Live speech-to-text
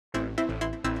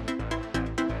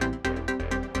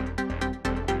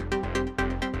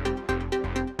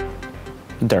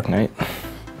Dark Knight.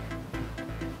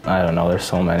 I don't know, there's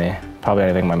so many. Probably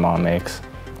anything my mom makes.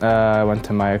 I went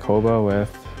to Mayakoba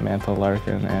with Mantha,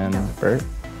 Larkin, and Bert.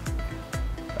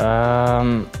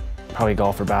 Probably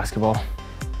golf or basketball.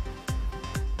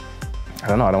 I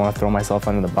don't know, I don't want to throw myself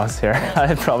under the bus here.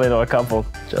 I probably know a couple.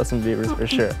 Justin Bieber's for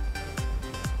sure.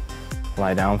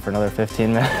 Lie down for another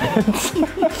 15 minutes.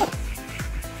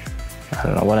 I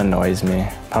don't know, what annoys me?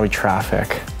 Probably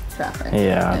traffic. Traffic.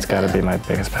 Yeah, it's gotta be my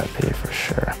biggest pet peeve for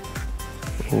sure.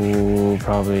 Ooh,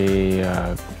 probably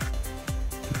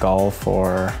golf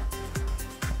or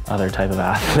other type of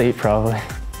athlete, probably.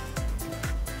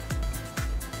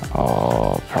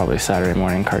 Oh, probably Saturday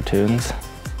morning cartoons.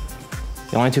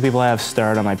 The only two people I have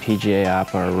starred on my PGA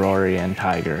app are Rory and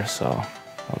Tiger, so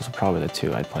those are probably the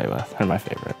two I'd play with. They're my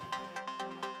favorite.